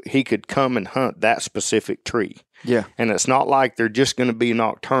 he could come and hunt that specific tree. Yeah. And it's not like they're just going to be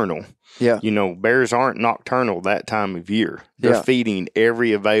nocturnal. Yeah. Bears aren't nocturnal that time of year. They're feeding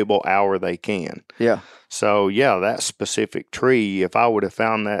every available hour they can. Yeah. So, that specific tree, if I would have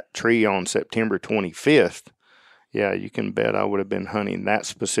found that tree on September 25th, you can bet I would have been hunting that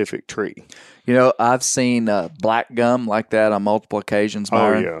specific tree. I've seen black gum like that on multiple occasions,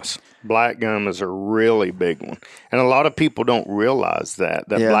 Myron. Oh, yes. Black gum is a really big one. And a lot of people don't realize that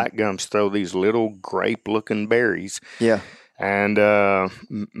black gums throw these little grape-looking berries. Yeah. And,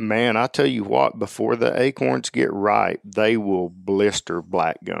 man, I tell you what, before the acorns get ripe, they will blister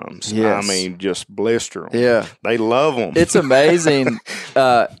black gums. Yes. I mean, just blister them. Yeah. They love them. It's amazing.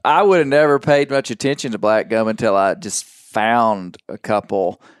 I would have never paid much attention to black gum until I just found a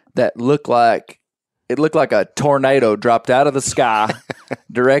couple that looked like a tornado dropped out of the sky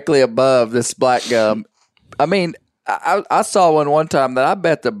directly above this black gum. I mean, I saw one time that I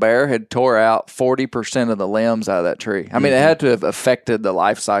bet the bear had tore out 40% of the limbs out of that tree. I mean, it had to have affected the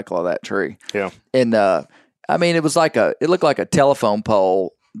life cycle of that tree. Yeah. And, I mean, it looked like a telephone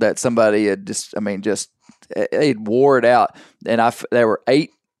pole that somebody had it wore it out. And there were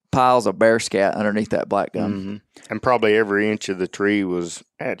 8 piles of bear scat underneath that black gum. Mm-hmm. And probably every inch of the tree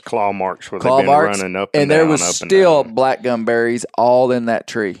had claw marks where they've been running up and down. And there was still black gum berries all in that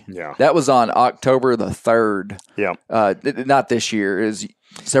tree. Yeah. That was on October the 3rd. Yeah. Not this year. It was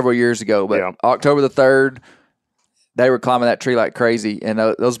several years ago. But October the 3rd, they were climbing that tree like crazy. And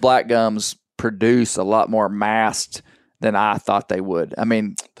those black gums produce a lot more mast than I thought they would. I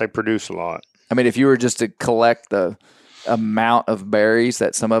mean, they produce a lot. I mean, if you were just to collect the amount of berries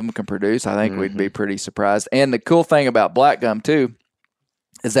that some of them can produce, I think we'd be pretty surprised. And the cool thing about black gum too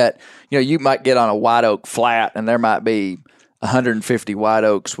is that you might get on a white oak flat and there might be 150 white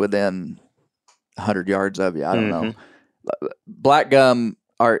oaks within 100 yards of you. I don't know. Black gum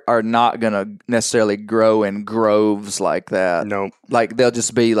are not going to necessarily grow in groves like that. Nope. Like they'll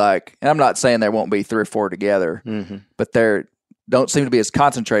just be like, and I'm not saying there won't be 3 or 4 together, but they're don't seem to be as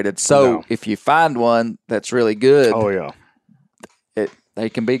concentrated. So if you find one that's really good, oh yeah, they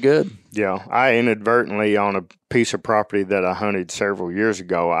can be good. Yeah, I inadvertently, on a piece of property that I hunted several years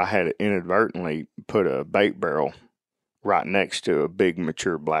ago, I had inadvertently put a bait barrel right next to a big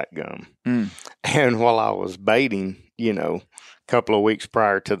mature black gum. And while I was baiting, a couple of weeks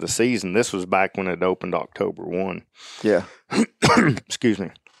prior to the season, this was back when it opened October 1. Yeah. Excuse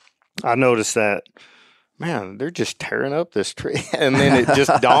me. I noticed that, man, they're just tearing up this tree. And then it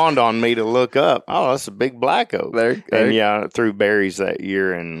just dawned on me to look up. Oh, that's a big black oak. And yeah, it threw berries that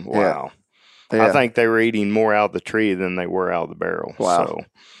year, and wow. Yeah. I think they were eating more out of the tree than they were out of the barrel. Wow.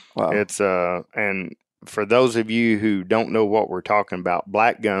 So it's and for those of you who don't know what we're talking about,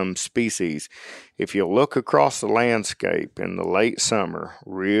 black gum species, if you look across the landscape in the late summer,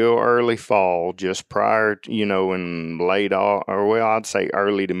 real early fall, just prior to, in late, I'd say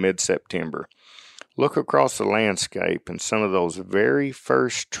early to mid-September, look across the landscape, and some of those very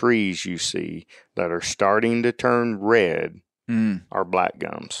first trees you see that are starting to turn red are black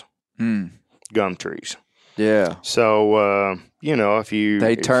gums, gum trees. Yeah. So, if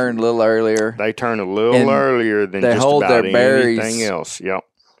they turn a little earlier. They turn a little earlier than they just hold about their berries, anything else. Yep.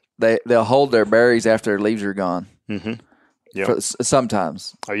 They'll hold their berries after their leaves are gone. Yep.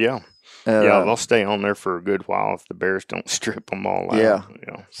 Sometimes. Oh, yeah. They'll stay on there for a good while if the bears don't strip them all out. Yeah.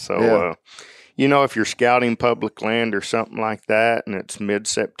 So, if you're scouting public land or something like that, and it's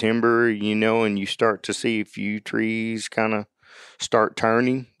mid-September, and you start to see a few trees kind of start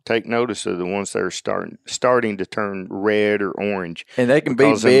turning, take notice of the ones that are starting to turn red or orange. And they can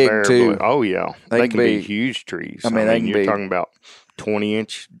be big, too. Oh, yeah. They can be huge trees. You're talking about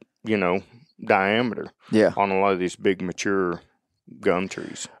 20-inch, diameter on a lot of these big mature gum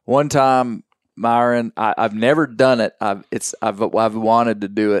trees. One time, Myron, I've never done it. I've wanted to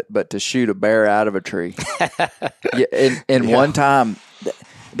do it, but to shoot a bear out of a tree. One time,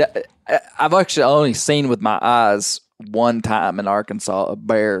 I've actually only seen with my eyes one time in Arkansas a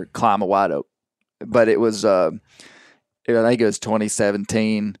bear climb a white oak, but it was I think it was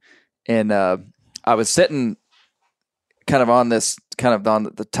 2017, and I was sitting kind of on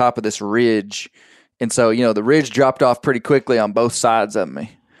the top of this ridge, and so the ridge dropped off pretty quickly on both sides of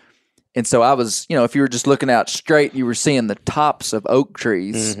me. And so I was, if you were just looking out straight, you were seeing the tops of oak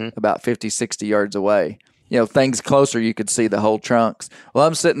trees about 50, 60 yards away. Things closer, you could see the whole trunks. Well,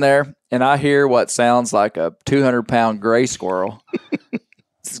 I'm sitting there, and I hear what sounds like a 200-pound gray squirrel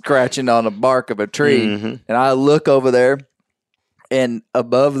scratching on the bark of a tree. And I look over there, and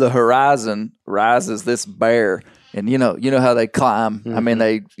above the horizon rises this bear. And you know how they climb. I mean,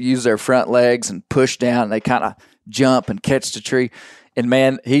 they use their front legs and push down. And they kind of jump and catch the tree. And,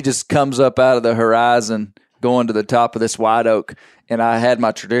 man, he just comes up out of the horizon going to the top of this white oak. And I had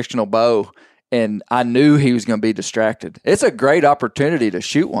my traditional bow, and I knew he was going to be distracted. It's a great opportunity to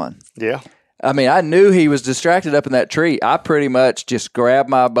shoot one. Yeah. I mean, I knew he was distracted up in that tree. I pretty much just grabbed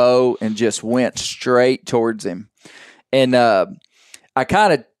my bow and just went straight towards him. And I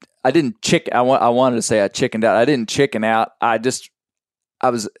didn't chicken. I wanted to say I chickened out. I didn't chicken out. If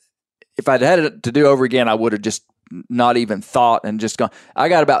I'd had it to do over again, I would have just not even thought and just gone. I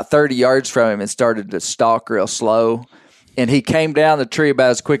got about 30 yards from him and started to stalk real slow. And he came down the tree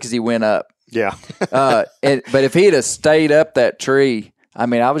about as quick as he went up. Yeah. But if he'd have stayed up that tree, I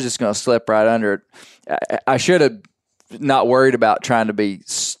mean, I was just going to slip right under it. I should have not worried about trying to be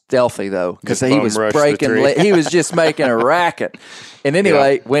stealthy, though, because he was breaking. He was just making a racket. And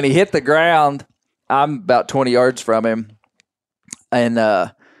anyway, when he hit the ground, I'm about 20 yards from him. And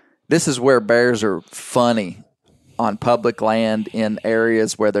this is where bears are funny on public land in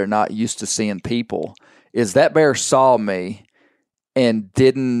areas where they're not used to seeing people, is that bear saw me and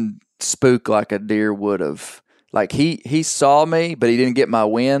didn't spook like a deer would have. Like he saw me, but he didn't get my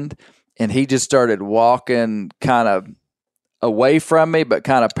wind, and he just started walking kind of away from me, but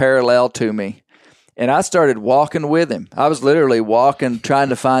kind of parallel to me. And I started walking with him. I was literally walking, trying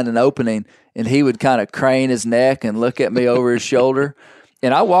to find an opening, and he would kind of crane his neck and look at me over his shoulder.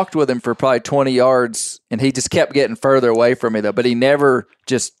 And I walked with him for probably 20 yards, and he just kept getting further away from me, though. But he never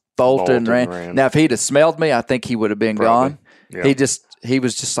just bolted and ran. Now, if he'd have smelled me, I think he would have been gone. Yeah. He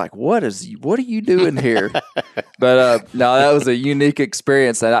was just like, what are you doing here? But no, that was a unique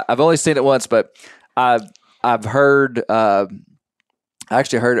experience. And I've only seen it once, but I've heard I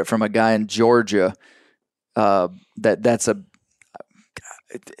actually heard it from a guy in Georgia that's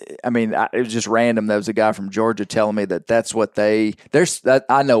I mean, it was just random. There was a guy from Georgia telling me that that's what I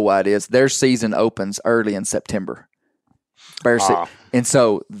know why it is. Their season opens early in September. And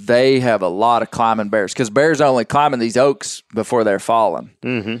so they have a lot of climbing bears because bears are only climbing these oaks before they're falling.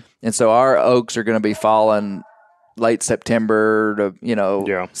 Mm-hmm. And so our oaks are going to be falling late September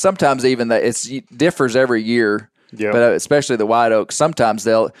to, sometimes even it differs every year. Yeah. But especially the white oaks, sometimes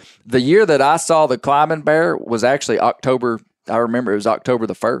the year that I saw the climbing bear was actually October. I remember it was October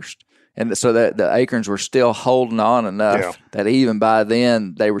the 1st. And so that the acorns were still holding on enough that even by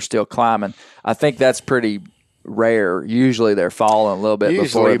then they were still climbing. I think that's pretty rare. Usually they're falling a little bit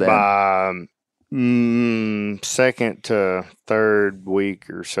before then. By second to third week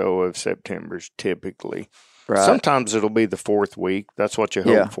or so of September is typically. Right. Sometimes it'll be the fourth week. That's what you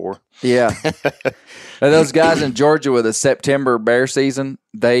hope for. Yeah. Those guys in Georgia with a September bear season,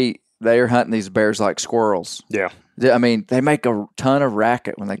 they are hunting these bears like squirrels. Yeah. I mean, they make a ton of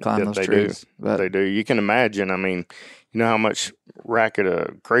racket when they climb those trees. They do. You can imagine. I mean, you know how much racket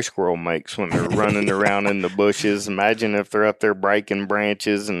a gray squirrel makes when they're running around in the bushes. Imagine if they're up there breaking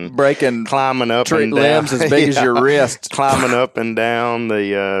branches and climbing up and down. Limbs as big as your wrist. Climbing up and down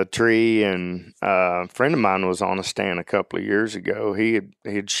the tree. And a friend of mine was on a stand a couple of years ago. He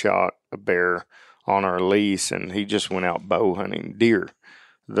had shot a bear on our lease, and he just went out bow hunting deer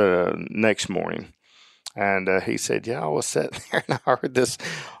the next morning. And he said, I was sitting there and I heard this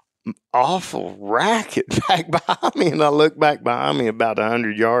awful racket back behind me. And I looked back behind me about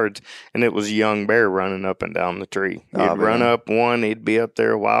 100 yards, and it was a young bear running up and down the tree. He'd run up one, he'd be up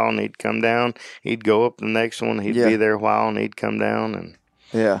there a while, and he'd come down. He'd go up the next one, he'd be there a while, and he'd come down.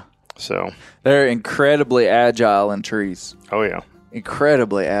 And so they're incredibly agile in trees. Oh, yeah.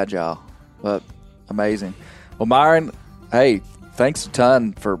 Incredibly agile, but amazing. Well, Myron, hey, thanks a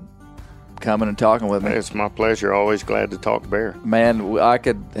ton for coming and talking with me. It's my pleasure. Always glad to talk bear. Man, I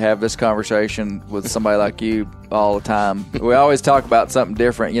could have this conversation with somebody like you all the time. We always talk about something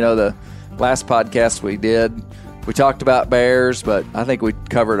different. You know, the last podcast we did, we talked about bears, but I think we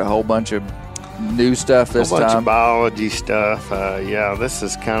covered a whole bunch of new stuff this time. A bunch of biology stuff. This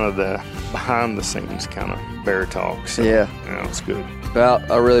is kind of the behind-the-scenes kind of bear talk. So, it's good. Well,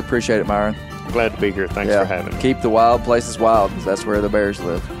 I really appreciate it, Myron. Glad to be here. Thanks for having me. Keep the wild places wild, because that's where the bears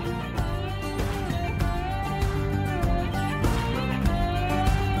live.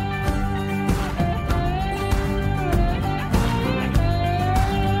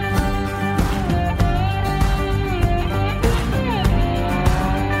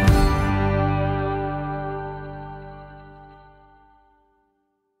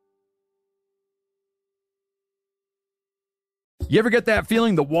 You ever get that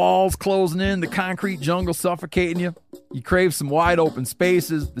feeling the walls closing in, the concrete jungle suffocating you? You crave some wide open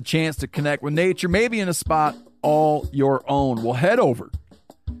spaces, the chance to connect with nature, maybe in a spot all your own. Well, head over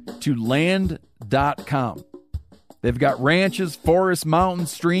to land.com. They've got ranches, forests,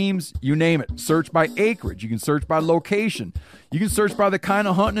 mountains, streams, you name it. Search by acreage. You can search by location. You can search by the kind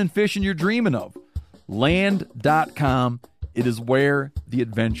of hunting and fishing you're dreaming of. Land.com. It is where the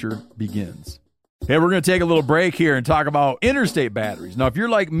adventure begins. Hey, we're going to take a little break here and talk about Interstate batteries. Now, if you're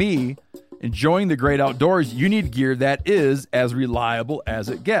like me, enjoying the great outdoors, you need gear that is as reliable as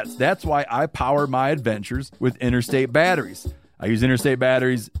it gets. That's why I power my adventures with Interstate batteries. I use Interstate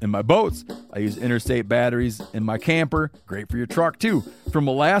batteries in my boats. I use Interstate batteries in my camper. Great for your truck, too. From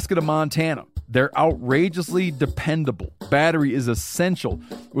Alaska to Montana, they're outrageously dependable. Battery is essential.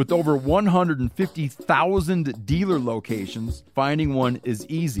 With over 150,000 dealer locations, finding one is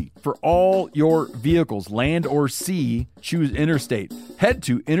easy. For all your vehicles, land or sea, choose Interstate. Head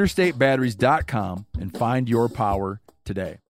to interstatebatteries.com and find your power today.